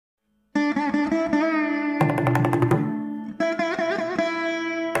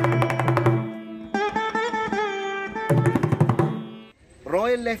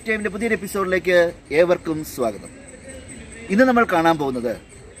Real life ടൈമിൻ്റെ പുതിയൊരു എപ്പിസോഡിലേക്ക് ഏവർക്കും സ്വാഗതം. ഇന്ന് നമ്മൾ കാണാൻ പോകുന്നത്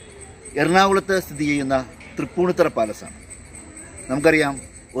എറണാകുളത്ത് സ്ഥിതി ചെയ്യുന്ന തൃപ്പൂണിത്തുറ പാലസാണ്. നമുക്കറിയാം,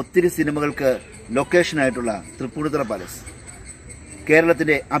 ഒത്തിരി സിനിമകൾക്ക് ലൊക്കേഷനായിട്ടുള്ള തൃപ്പൂണിത്തുറ പാലസ്,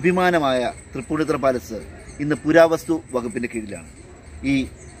 കേരളത്തിൻ്റെ അഭിമാനമായ തൃപ്പൂണിത്തുറ പാലസ് ഇന്ന് പുരാവസ്തു വകുപ്പിൻ്റെ കീഴിലാണ്. ഈ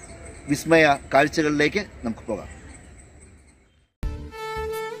വിസ്മയ കാഴ്ചകളിലേക്ക് നമുക്ക് പോകാം.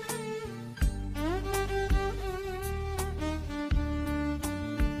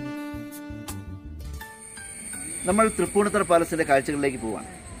 നമ്മൾ തൃപ്പൂണിത്തുറ പാലസിൻ്റെ കാഴ്ചകളിലേക്ക് പോവാണ്.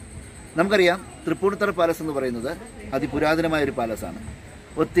 നമുക്കറിയാം, തൃപ്പൂണിത്തുറ പാലസ് എന്ന് പറയുന്നത് അതിപുരാതനമായൊരു പാലസാണ്.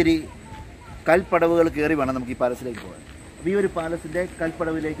 ഒത്തിരി കൽപ്പടവുകൾ കയറി വേണം നമുക്ക് ഈ പാലസിലേക്ക് പോകാൻ. അപ്പോൾ ഈ ഒരു പാലസിൻ്റെ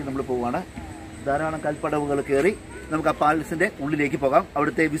കൽപ്പടവിലേക്ക് നമ്മൾ പോവുകയാണ്. ധാരാളം കൽപ്പടവുകൾ കയറി നമുക്ക് ആ പാലസിൻ്റെ ഉള്ളിലേക്ക് പോകാം.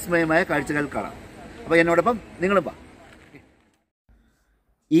 അവിടുത്തെ വിസ്മയമായ കാഴ്ചകൾ കാണാം. അപ്പോൾ എന്നോടൊപ്പം നിങ്ങളും വാ.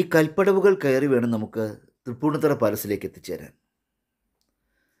 ഈ കൽപ്പടവുകൾ കയറി വേണം നമുക്ക് തൃപ്പൂണിത്തുറ പാലസിലേക്ക് എത്തിച്ചേരാൻ.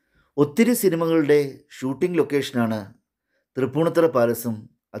 ഒത്തിരി സിനിമകളുടെ ഷൂട്ടിംഗ് ലൊക്കേഷനാണ് തൃപ്പൂണിത്തുറ പാലസും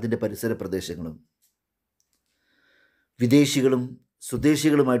അതിൻ്റെ പരിസര പ്രദേശങ്ങളും. വിദേശികളും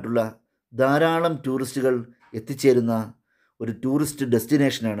സ്വദേശികളുമായിട്ടുള്ള ധാരാളം ടൂറിസ്റ്റുകൾ എത്തിച്ചേരുന്ന ഒരു ടൂറിസ്റ്റ്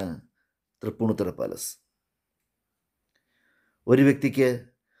ഡെസ്റ്റിനേഷനാണ് തൃപ്പൂണിത്തുറ പാലസ്. ഒരു വ്യക്തിക്ക്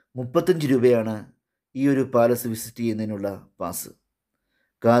 35 രൂപയാണ് ഈ ഒരു പാലസ് വിസിറ്റ് ചെയ്യുന്നതിനുള്ള പാസ്.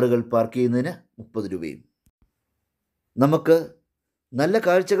 കാറുകൾ പാർക്ക് ചെയ്യുന്നതിന് 30 രൂപയും. നമുക്ക് നല്ല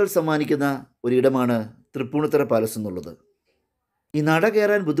കാഴ്ചകൾ സമ്മാനിക്കുന്ന ഒരിടമാണ് തൃപ്പൂണിത്തുറ പാലസ് എന്നുള്ളത്. ഈ നട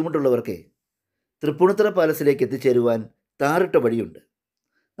കയറാൻ ബുദ്ധിമുട്ടുള്ളവർക്ക് തൃപ്പൂണിത്തുറ പാലസിലേക്ക് എത്തിച്ചേരുവാൻ താറിട്ട വഴിയുണ്ട്.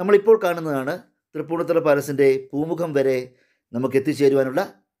 നമ്മളിപ്പോൾ കാണുന്നതാണ് തൃപ്പൂണിത്തുറ പാലസിൻ്റെ പൂമുഖം വരെ നമുക്ക് എത്തിച്ചേരുവാനുള്ള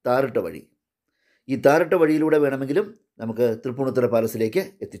താറിട്ട വഴി. ഈ താറിട്ട വഴിയിലൂടെ വേണമെങ്കിലും നമുക്ക് തൃപ്പൂണിത്തുറ പാലസിലേക്ക്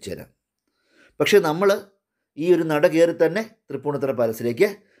എത്തിച്ചേരാം. പക്ഷേ നമ്മൾ ഈ ഒരു നട കയറി തന്നെ തൃപ്പൂണിത്തുറ പാലസിലേക്ക്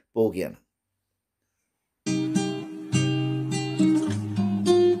പോവുകയാണ്.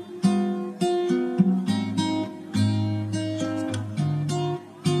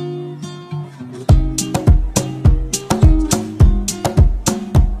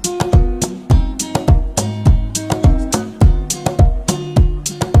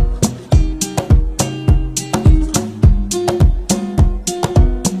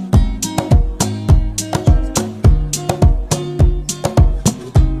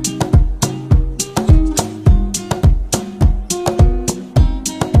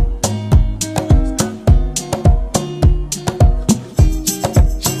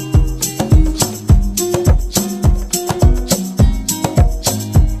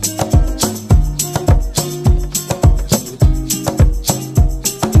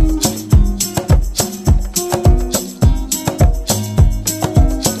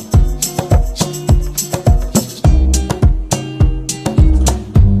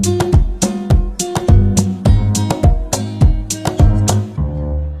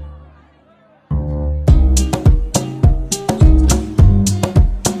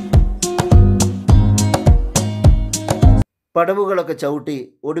 പടവുകളൊക്കെ ചവിട്ടി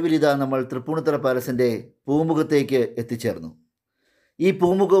ഒടുവിലിതാ നമ്മൾ തൃപ്പൂണിത്തുറ പാലസിൻ്റെ പൂമുഖത്തേക്ക് എത്തിച്ചേർന്നു. ഈ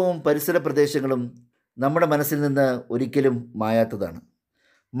പൂമുഖവും പരിസര പ്രദേശങ്ങളും നമ്മുടെ മനസ്സിൽ നിന്ന് ഒരിക്കലും മായാത്തതാണ്.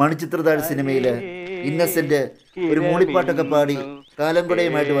 മണിച്ചിത്രത്താഴ് സിനിമയിൽ ഇന്നസെൻ്റ് ഒരു മൂളിപ്പാട്ടൊക്കെ പാടി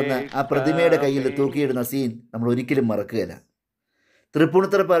കാലംകൊടയുമായിട്ട് വന്ന് ആ പ്രതിമയുടെ കയ്യിൽ തൂക്കിയിടുന്ന സീൻ നമ്മൾ ഒരിക്കലും മറക്കുകയില്ല.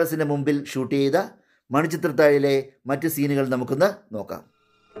 തൃപ്പൂണിത്തുറ പാലസിൻ്റെ മുമ്പിൽ ഷൂട്ട് ചെയ്ത മണിച്ചിത്രത്താഴിലെ മറ്റ് സീനുകൾ നമുക്കൊന്ന് നോക്കാം.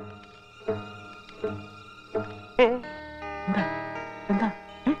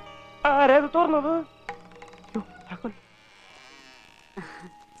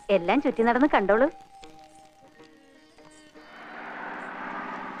 എല്ലാം ചുറ്റി നടന്ന് കണ്ടോളൂ.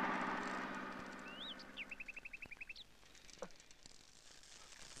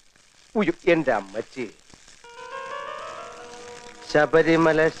 എന്റെ അമ്മച്ചി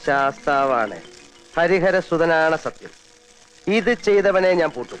ശബരിമല ശാസ്താവാണ്, ഹരിഹരസുതനാണ് സത്യം. ഇത് ചെയ്തവനെ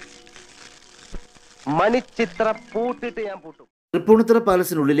ഞാൻ പൂട്ടും. മണിച്ചിത്ര പൂട്ടിട്ട് ഞാൻ പൂട്ടും. തൃപ്പൂണിത്തുറ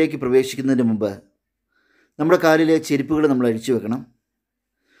പാലസിനുള്ളിലേക്ക് പ്രവേശിക്കുന്നതിന് മുമ്പ് നമ്മുടെ കാലിലെ ചെരുപ്പുകൾ നമ്മൾ അഴിച്ചു വെക്കണം.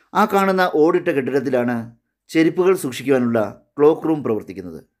 ആ കാണുന്ന ഓടിട്ട കെട്ടിടത്തിലാണ് ചെരുപ്പുകൾ സൂക്ഷിക്കുവാനുള്ള ക്ലോക്ക് റൂം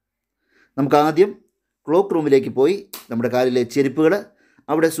പ്രവർത്തിക്കുന്നത്. നമുക്ക് ആദ്യം ക്ലോക്ക് റൂമിലേക്ക് പോയി നമ്മുടെ കാലിലെ ചെരുപ്പുകൾ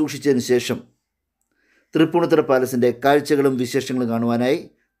അവിടെ സൂക്ഷിച്ചതിന് ശേഷം തൃപ്പൂണിത്തുറ പാലസിൻ്റെ കാഴ്ചകളും വിശേഷങ്ങളും കാണുവാനായി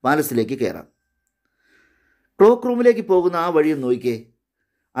പാലസിലേക്ക് കയറാം. ക്ലോക്ക് റൂമിലേക്ക് പോകുന്ന ആ വഴിയും നോക്കിക്കേ,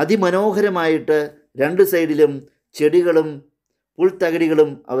 അതിമനോഹരമായിട്ട് രണ്ട് സൈഡിലും ചെടികളും പുൽത്തകടികളും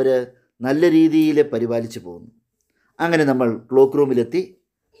അവർ നല്ല രീതിയിൽ പരിപാലിച്ചു പോകുന്നു. അങ്ങനെ നമ്മൾ ക്ലോക്ക് റൂമിലെത്തി.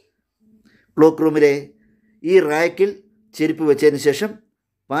 ക്ലോക്ക് റൂമിലെ ഈ റാക്കിൽ ചെരുപ്പ് വെച്ചതിന് ശേഷം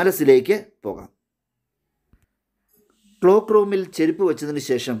പാലസിലേക്ക് പോകാം. ക്ലോക്ക് റൂമിൽ ചെരുപ്പ് വെച്ചതിന്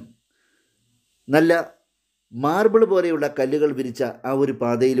ശേഷം നല്ല മാർബിൾ പോലെയുള്ള കല്ലുകൾ വിരിച്ച ആ ഒരു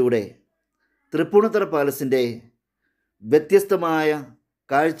പാതയിലൂടെ തൃപ്പൂണിത്തുറ പാലസിൻ്റെ വ്യത്യസ്തമായ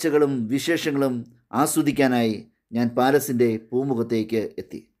കാഴ്ചകളും വിശേഷങ്ങളും ആസ്വദിക്കാനായി ഞാൻ പാലസിൻ്റെ പൂമുഖത്തേക്ക്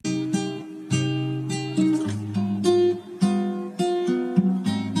എത്തി.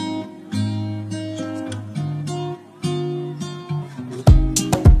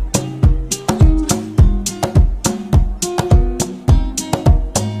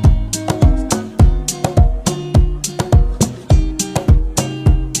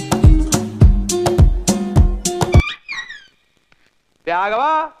 രാഘവ,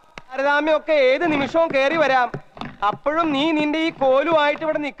 ശാരദാമ്മയൊക്കെ ഏത് നിമിഷവും കയറി വരാം. അപ്പോഴും നീ നിന്റെ ഈ കോലുമായിട്ട്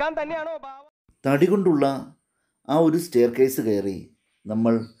ഇവിടെ നിൽക്കാൻ തന്നെയാണോ ഭാവം? തടി കൊണ്ടുള്ള ആ ഒരു സ്റ്റെയർ കേസ് കയറി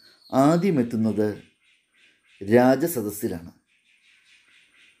നമ്മൾ ആദ്യം എത്തുന്നത് രാജസദസ്സിലാണ്.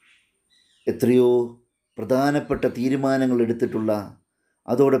 എത്രയോ പ്രധാനപ്പെട്ട തീരുമാനങ്ങൾ എടുത്തിട്ടുള്ള,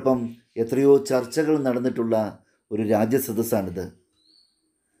 അതോടൊപ്പം എത്രയോ ചർച്ചകൾ നടന്നിട്ടുള്ള ഒരു രാജസദസ്സാണിത്.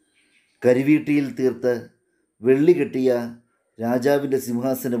 കരിവീട്ടിയിൽ തീർത്ത് വെള്ളി കെട്ടിയ രാജാവിൻ്റെ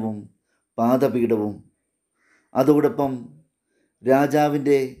സിംഹാസനവും പാദപീഠവും, അതോടൊപ്പം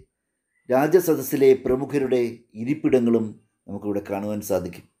രാജാവിൻ്റെ രാജസദസ്സിലെ പ്രമുഖരുടെ ഇരിപ്പിടങ്ങളും നമുക്കിവിടെ കാണുവാൻ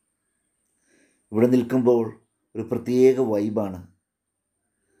സാധിക്കും. ഇവിടെ നിൽക്കുമ്പോൾ ഒരു പ്രത്യേക വൈബാണ്.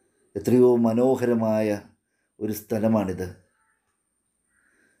 എത്രയോ മനോഹരമായ ഒരു സ്ഥലമാണിത്.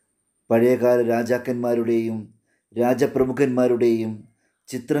 പഴയകാല രാജാക്കന്മാരുടെയും രാജപ്രമുഖന്മാരുടെയും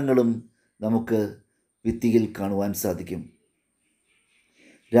ചിത്രങ്ങളും നമുക്ക് ഭിത്തിയിൽ കാണുവാൻ സാധിക്കും.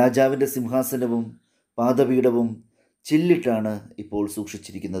 രാജാവിൻ്റെ സിംഹാസനവും പാദപീഠവും ചില്ലിട്ടാണ് ഇപ്പോൾ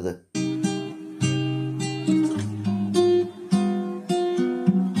സൂക്ഷിച്ചിരിക്കുന്നത്.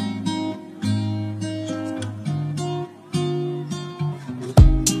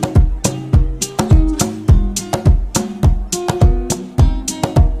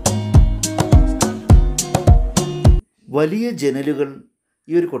 വലിയ ജനലുകൾ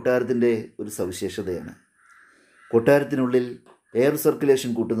ഈ ഒരു കൊട്ടാരത്തിൻ്റെ ഒരു സവിശേഷതയാണ്. കൊട്ടാരത്തിനുള്ളിൽ എയർ സർക്കുലേഷൻ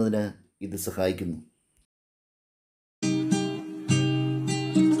കൂട്ടുന്നതിന് ഇത് സഹായിക്കുന്നു.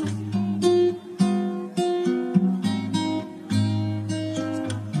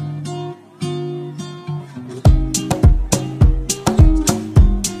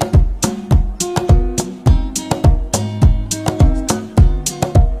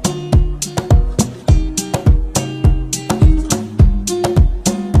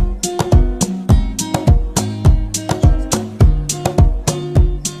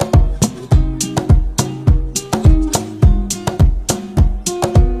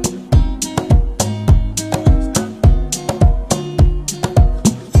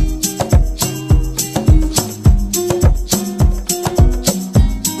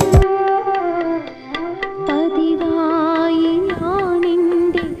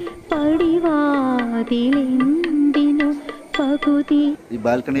 ഈ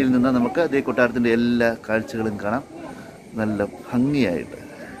ബാൽക്കണിയിൽ നിന്ന് നമുക്ക് അതേ കൊട്ടാരത്തിൻ്റെ എല്ലാ കാഴ്ചകളും കാണാം, നല്ല ഭംഗിയായിട്ട്.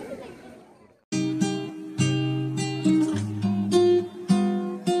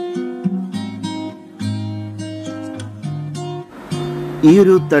 ഈ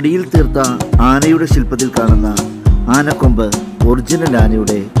ഒരു തടിയിൽ തീർത്ത ആനയുടെ ശില്പത്തിൽ കാണുന്ന ആനക്കൊമ്പ് ഒറിജിനൽ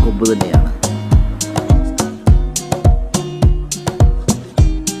ആനയുടെ കൊമ്പ് തന്നെയാണ്.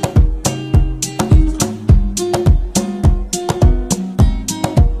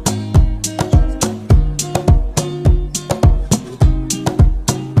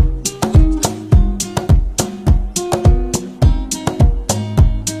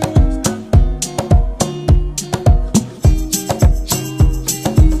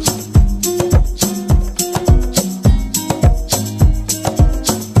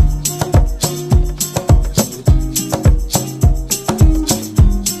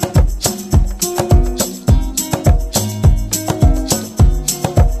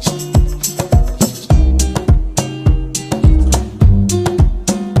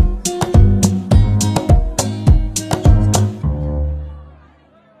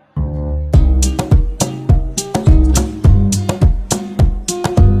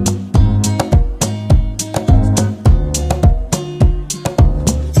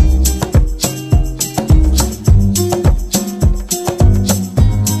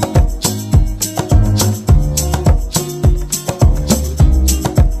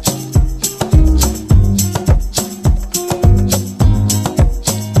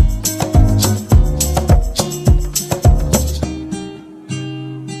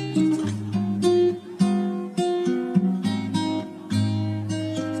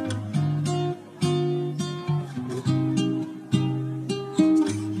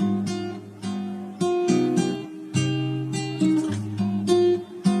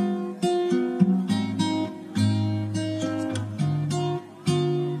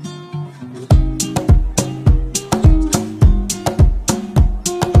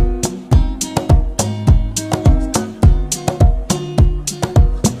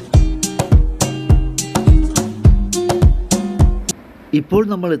 ഇപ്പോൾ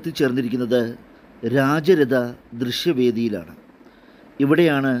നമ്മൾ എത്തിച്ചേർന്നിരിക്കുന്നത് രാജരഥ ദൃശ്യവേദിയിലാണ്.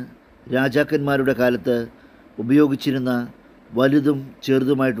 ഇവിടെയാണ് രാജാക്കന്മാരുടെ കാലത്ത് ഉപയോഗിച്ചിരുന്ന വലുതും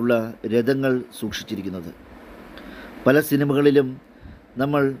ചെറുതുമായിട്ടുള്ള രഥങ്ങൾ സൂക്ഷിച്ചിരിക്കുന്നത്. പല സിനിമകളിലും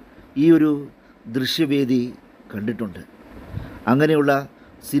നമ്മൾ ഈ ഒരു ദൃശ്യവേദി കണ്ടിട്ടുണ്ട്. അങ്ങനെയുള്ള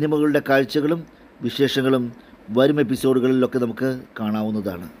സിനിമകളുടെ കാഴ്ചകളും വിശേഷങ്ങളും വരും എപ്പിസോഡുകളിലൊക്കെ നമുക്ക്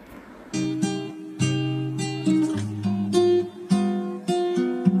കാണാവുന്നതാണ്.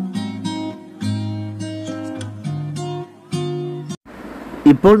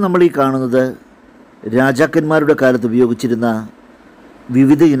 ഇപ്പോൾ നമ്മൾ ഈ കാണുന്നത് രാജാക്കന്മാരുടെ കാലത്ത് ഉപയോഗിച്ചിരുന്ന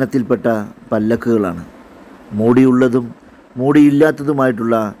വിവിധ ഇനത്തിൽപ്പെട്ട പല്ലക്കുകളാണ്. മോടിയുള്ളതും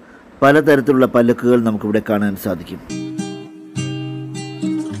മോടിയില്ലാത്തതുമായിട്ടുള്ള പലതരത്തിലുള്ള പല്ലക്കുകൾ നമുക്കിവിടെ കാണാൻ സാധിക്കും.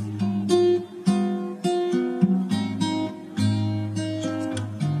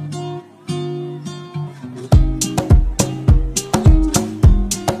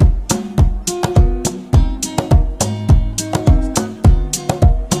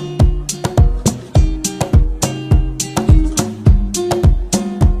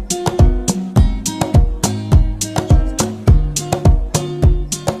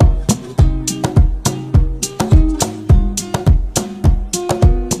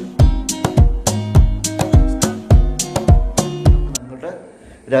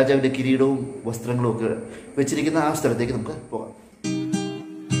 രാജാവിൻ്റെ കിരീടവും വസ്ത്രങ്ങളും ഒക്കെ വെച്ചിരിക്കുന്ന ആ സ്ഥലത്തേക്ക് നമുക്ക് പോകാം.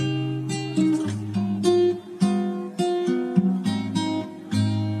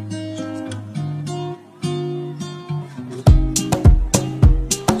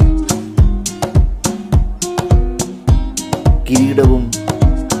 കിരീടവും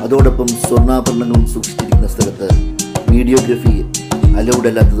അതോടൊപ്പം സ്വർണ്ണാഭരണങ്ങളും സൂക്ഷിച്ചിരിക്കുന്ന സ്ഥലത്ത് വീഡിയോഗ്രാഫി അലൗഡ്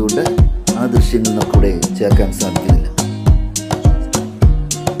അല്ലാത്തതുകൊണ്ട് ആ ദൃശ്യങ്ങൾ നമുക്കിവിടെ ചേർക്കാൻ സാധിക്കുന്നില്ല.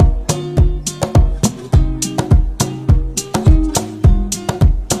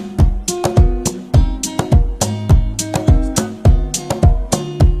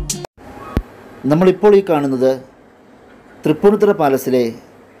 നമ്മളിപ്പോൾ ഈ കാണുന്നത് തൃപ്പൂണിത്തുറ പാലസിലെ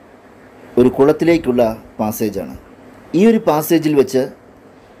ഒരു കുളത്തിലേക്കുള്ള പാസേജാണ്. ഈ ഒരു പാസേജിൽ വെച്ച്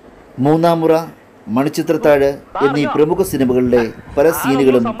മൂന്നാം മുറ, മണിച്ചിത്രത്താഴ് എന്നീ പ്രമുഖ സിനിമകളിലെ പല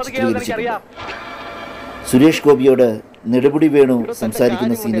സീനുകളും ചിത്രീകരിച്ചിട്ടുണ്ട്. സുരേഷ് ഗോപിയോട് നെടുമുടി വേണു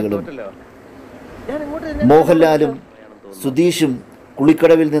സംസാരിക്കുന്ന സീനുകളും മോഹൻലാലും സുധീഷും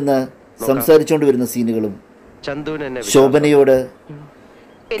കുളിക്കടവിൽ നിന്ന് സംസാരിച്ചുകൊണ്ട് വരുന്ന സീനുകളും ശോഭനയോട്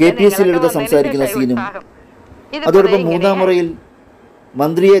KPS ലളിത സംസാരിക്കുന്ന സീനും അതോടൊപ്പം മൂന്നാം മുറയിൽ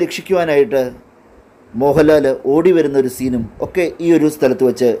മന്ത്രിയെ രക്ഷിക്കുവാനായിട്ട് മോഹൻലാൽ ഓടി വരുന്ന ഒരു സീനും ഒക്കെ ഈ ഒരു സ്ഥലത്ത്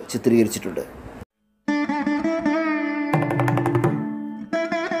വെച്ച് ചിത്രീകരിച്ചിട്ടുണ്ട്.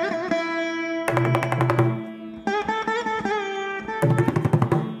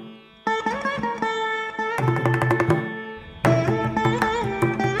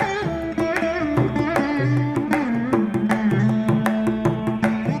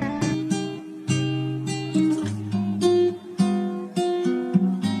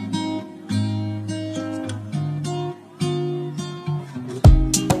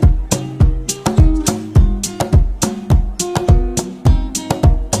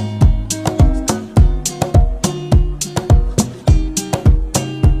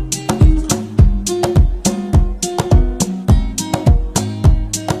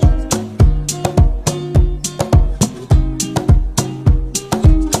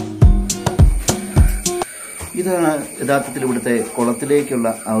 ഇതാണ് യഥാർത്ഥത്തിൽ ഇവിടുത്തെ കുളത്തിലേക്കുള്ള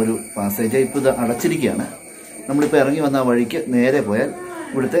ആ ഒരു പാസേജ്. ഇപ്പോൾ ഇത് അടച്ചിരിക്കുകയാണ്. നമ്മളിപ്പോൾ ഇറങ്ങി വന്ന ആ വഴിക്ക് നേരെ പോയാൽ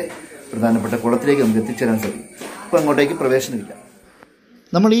ഇവിടുത്തെ പ്രധാനപ്പെട്ട കുളത്തിലേക്ക് നമുക്ക് എത്തിച്ചേരാൻ സാധിക്കും. ഇപ്പോൾ അങ്ങോട്ടേക്ക് പ്രവേശനമില്ല.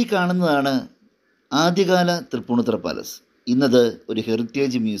 നമ്മൾ ഈ കാണുന്നതാണ് ആദ്യകാല തൃപ്പൂണിത്തുറ പാലസ്. ഇന്നത് ഒരു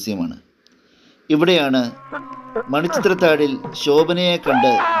ഹെറിറ്റേജ് മ്യൂസിയമാണ്. ഇവിടെയാണ് മണിച്ചിത്രത്താഴിൽ ശോഭനയെ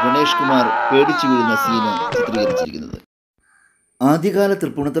കണ്ട് ഗണേഷ് കുമാർ പേടിച്ചു വീഴുന്ന സീന് ചിത്രീകരിച്ചിരിക്കുന്നത്. ആദ്യകാല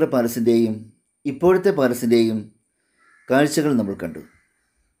തൃപ്പൂണിത്തുറ പാലസിൻ്റെയും ഇപ്പോഴത്തെ പാലസിൻ്റെയും കാഴ്ചകൾ നമ്മൾ കണ്ടു.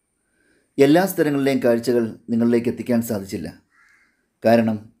 എല്ലാ സ്ഥലങ്ങളിലെയും കാഴ്ചകൾ നിങ്ങളിലേക്ക് എത്തിക്കാൻ സാധിച്ചില്ല.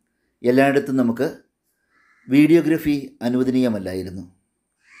 കാരണം എല്ലായിടത്തും നമുക്ക് വീഡിയോഗ്രാഫി അനുവദനീയമല്ലായിരുന്നു.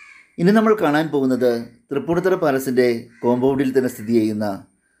 ഇനി നമ്മൾ കാണാൻ പോകുന്നത് തൃപ്പൂണിത്തുറ പാലസിൻ്റെ കോമ്പൗണ്ടിൽ തന്നെ സ്ഥിതി ചെയ്യുന്ന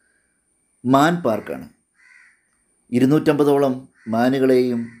മാൻ പാർക്കാണ്. 250ഓളം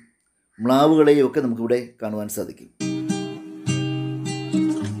മാനുകളെയും മ്ലാവുകളെയും ഒക്കെ നമുക്കിവിടെ കാണുവാൻ സാധിക്കും.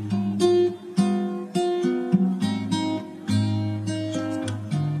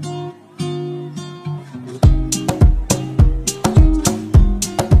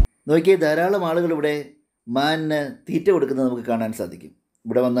 നോക്കിയേ, ധാരാളം ആളുകൾ ഇവിടെ മാനിന് തീറ്റ കൊടുക്കുന്നത് നമുക്ക് കാണാൻ സാധിക്കും.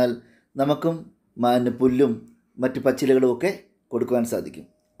 ഇവിടെ വന്നാൽ നമുക്കും മാനിന് പുല്ലും മറ്റ് പച്ചിലകളും ഒക്കെ കൊടുക്കുവാൻ സാധിക്കും.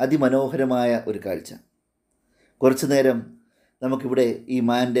 അതിമനോഹരമായ ഒരു കാഴ്ച. കുറച്ചു നേരം നമുക്കിവിടെ ഈ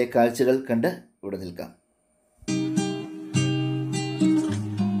മാൻ്റെ കാഴ്ചകൾ കണ്ട് ഇവിടെ നിൽക്കാം.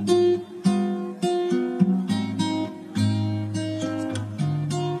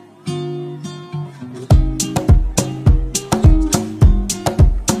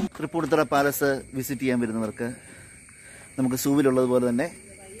 തൃപ്പൂണിത്തുറ പാലസ് വിസിറ്റ് ചെയ്യാൻ വരുന്നവർക്ക് നമുക്ക് സൂവിലുള്ളതുപോലെ തന്നെ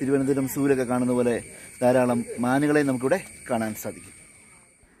തിരുവനന്തപുരം സൂവിലൊക്കെ കാണുന്ന പോലെ ധാരാളം മാനുകളെ നമുക്കിവിടെ കാണാൻ സാധിക്കും.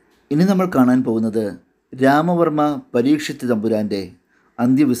 ഇനി നമ്മൾ കാണാൻ പോകുന്നത് രാമവർമ്മ പരീക്ഷിത് തമ്പുരാൻ്റെ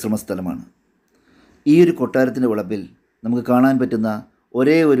അന്ത്യവിശ്രമ സ്ഥലമാണ്. ഈ ഒരു കൊട്ടാരത്തിൻ്റെ വളപ്പിൽ നമുക്ക് കാണാൻ പറ്റുന്ന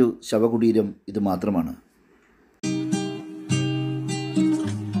ഒരേ ഒരു ശവകുടീരം ഇത് മാത്രമാണ്.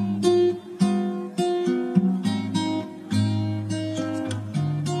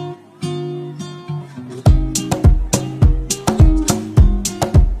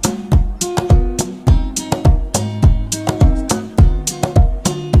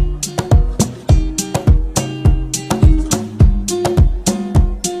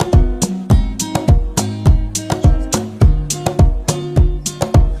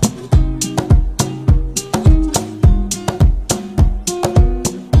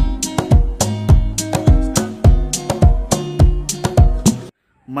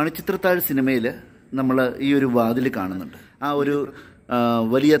 മണിച്ചിത്രത്താഴ് സിനിമയിൽ നമ്മൾ ഈ ഒരു വാതിൽ കാണുന്നുണ്ട്. ആ ഒരു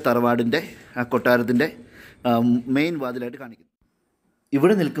വലിയ തറവാടിൻ്റെ ആ കൊട്ടാരത്തിൻ്റെ മെയിൻ വാതിലായിട്ട് കാണിക്കുന്നു.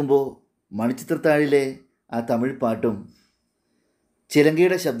 ഇവിടെ നിൽക്കുമ്പോൾ മണിച്ചിത്രത്താഴിലെ ആ തമിഴ് പാട്ടും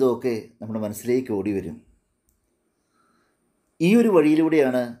ചിലങ്കയുടെ ശബ്ദമൊക്കെ നമ്മുടെ മനസ്സിലേക്ക് ഓടി വരും. ഈ ഒരു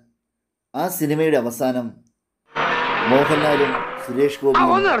വഴിയിലൂടെയാണ് ആ സിനിമയുടെ അവസാനം മോഹൻലാലും സുരേഷ്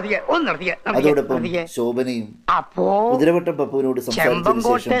ഗോപിയും അതോടൊപ്പം ശോഭനയും കുതിരവട്ടം പപ്പുവിനോട് സംസാരിച്ചതിനു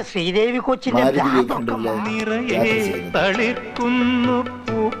ശേഷം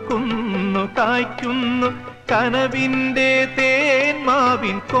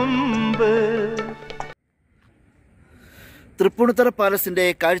മാരുതി തൃപ്പൂണിത്തുറ പാലസിൻ്റെ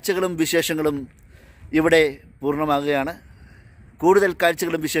കാഴ്ചകളും വിശേഷങ്ങളും ഇവിടെ പൂർണ്ണമാകുകയാണ്. കൂടുതൽ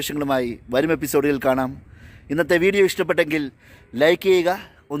കാഴ്ചകളും വിശേഷങ്ങളുമായി വരും എപ്പിസോഡുകൾ കാണാം. ഇന്നത്തെ വീഡിയോ ഇഷ്ടപ്പെട്ടെങ്കിൽ ലൈക്ക് ചെയ്യുക,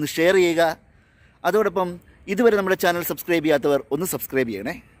 ഒന്ന് ഷെയർ ചെയ്യുക. അതോടൊപ്പം ഇതുവരെ നമ്മുടെ ചാനൽ സബ്സ്ക്രൈബ് ചെയ്യാത്തവർ ഒന്ന് സബ്സ്ക്രൈബ്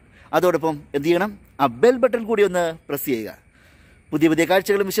ചെയ്യണേ. അതോടൊപ്പം എന്ത് ചെയ്യണം? ആ ബെൽ ബട്ടൺ കൂടി ഒന്ന് പ്രസ് ചെയ്യുക. പുതിയ പുതിയ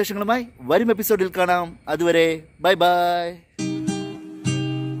കാഴ്ചകളും വിശേഷങ്ങളുമായി വരും എപ്പിസോഡിൽ കാണാം. അതുവരെ ബൈ ബൈ.